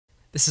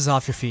This is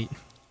Off Your Feet.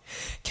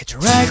 Catch a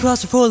ride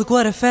across the floor, look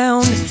what I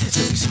found.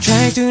 Looks I'm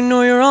trying to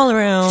ignore you're all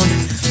around.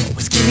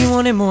 Always keep me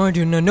wanting more,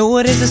 do not know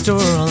what is in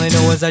store. All I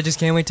know is I just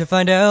can't wait to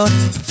find out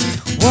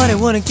what I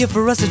wouldn't give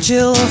for us to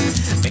chill.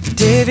 Make a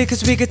day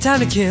because we got time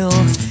to kill.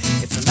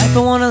 It's a life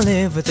I wanna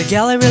live with a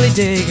gal I really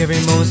dig.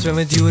 Every moment spent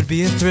with you would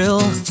be a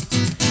thrill.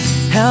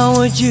 How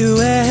would you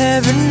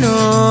ever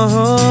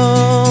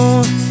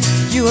know?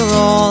 You are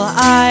all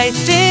I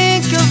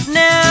think of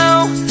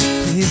now.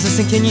 Please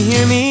listen, can you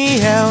hear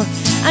me out?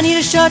 I need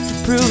a shot to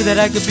prove that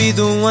I could be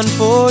the one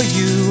for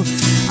you.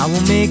 I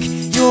will make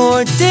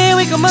your day,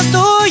 week, a month,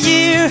 or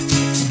year,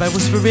 just by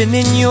whispering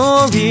in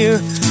your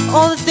ear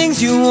all the things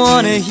you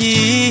wanna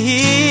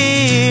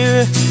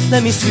hear.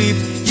 Let me sweep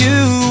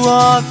you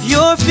off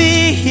your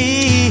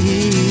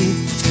feet.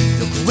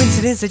 No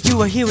coincidence that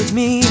you are here with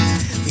me.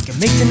 We can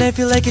make tonight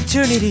feel like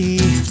eternity.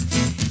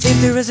 If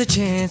there is a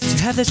chance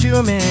to have that sweet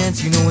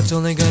romance, you know it's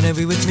only gonna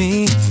be with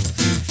me.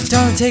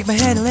 Darling, take my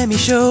hand and let me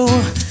show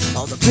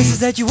all the places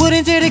that you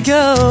wouldn't dare to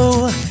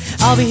go.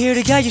 I'll be here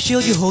to guide you,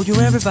 shield you, hold you,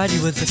 and provide you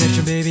with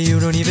protection, baby, you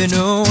don't even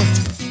know.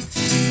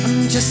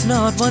 I'm just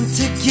not one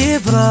to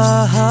give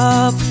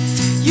up.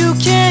 You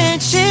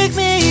can't shake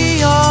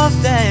me off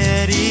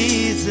that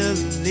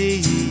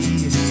easily.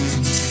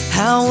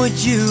 How would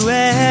you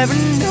ever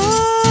know?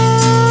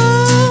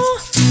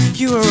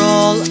 You are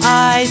all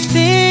I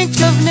think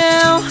of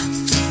now.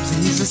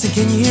 Please listen,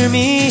 can you hear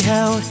me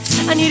out?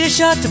 I need a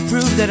shot to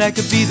prove that I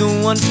could be the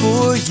one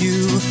for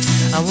you.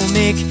 I will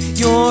make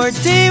your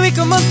day, week,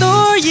 a month,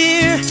 or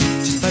year,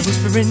 just by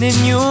whispering in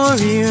your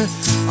ear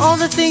all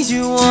the things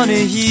you wanna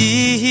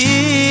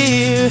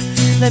hear.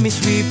 Let me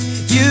sweep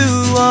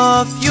you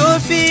off your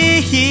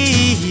feet.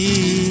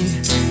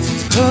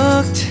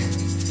 Hooked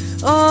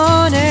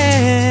on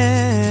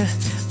every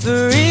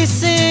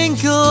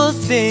single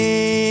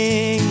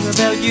thing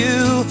about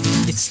you.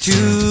 It's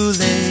too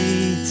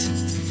late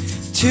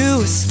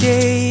to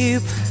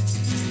escape.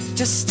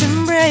 Just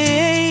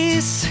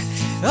embrace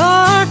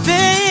our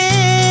fate.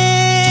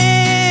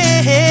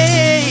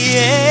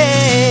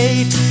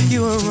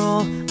 You are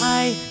all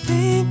I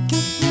think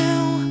of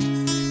now.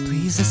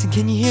 Please listen,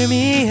 can you hear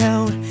me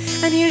out?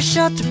 I need a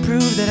shot to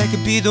prove that I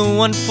could be the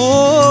one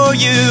for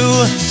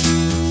you.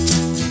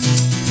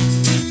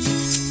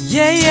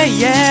 Yeah, yeah,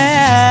 yeah.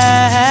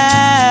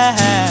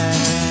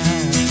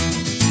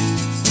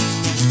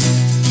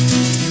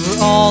 You are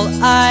all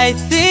I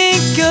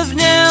think of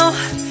now.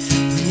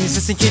 Please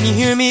listen, can you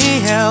hear me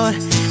out?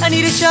 I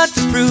need a shot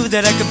to prove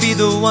that I could be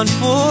the one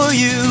for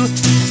you.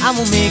 I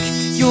will make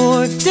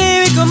your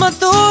day, week, a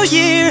month, or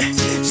year,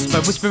 just by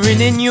whispering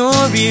in your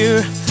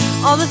ear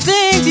all the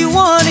things you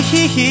wanna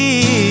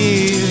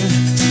hear.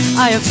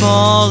 I have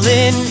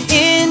fallen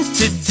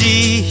into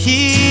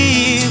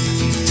deep.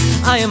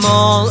 I am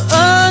all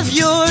of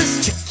yours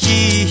to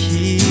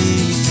keep.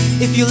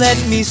 If you let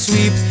me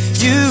sweep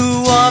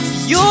you off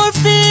your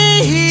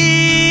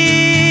feet.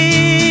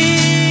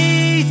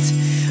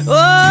 Oh,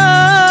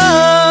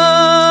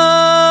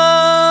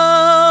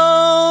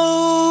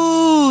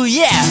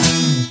 yeah!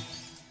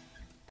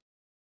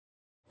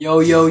 Yo,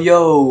 yo,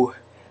 yo!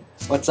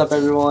 What's up,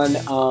 everyone?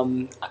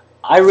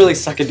 I really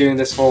suck at doing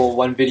this whole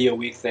one video a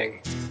week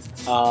thing.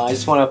 I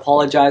just want to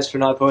apologize for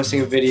not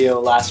posting a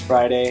video last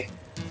Friday.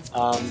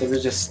 There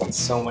was just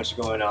so much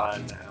going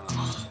on.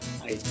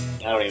 I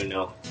don't even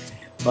know.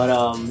 But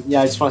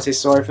yeah, I just want to say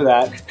sorry for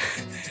that.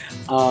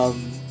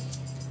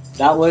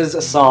 That was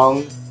a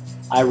song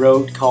I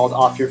wrote called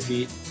Off Your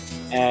Feet,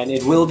 and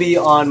it will be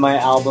on my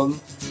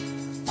album.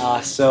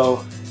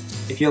 So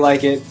if you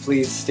like it,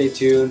 please stay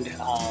tuned.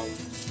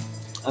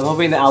 I'm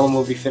hoping the album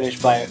will be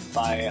finished by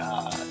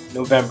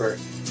November.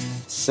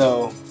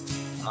 So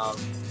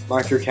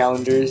mark your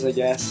calendars, I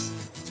guess.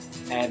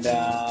 And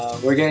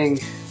we're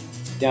getting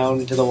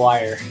down to the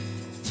wire.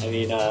 I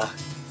mean,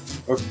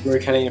 we're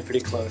cutting it pretty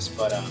close,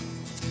 but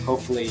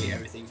hopefully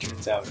everything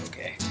turns out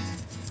okay.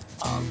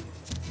 I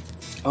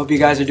hope you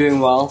guys are doing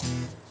well.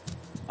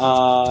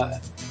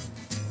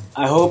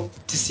 I hope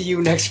to see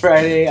you next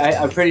Friday.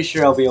 I'm pretty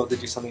sure I'll be able to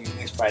do something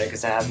next Friday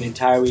because I have the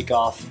entire week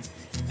off,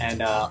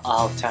 and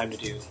I'll have time to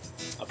do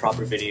a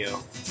proper video.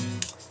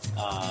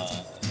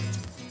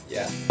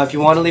 Yeah. If you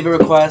want to leave a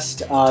request,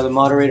 the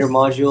moderator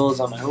module is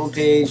on my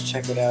homepage.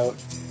 Check it out.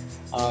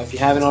 If you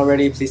haven't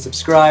already, please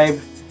subscribe.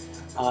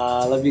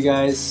 Love you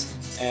guys,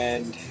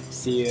 and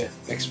see you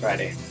next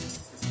Friday.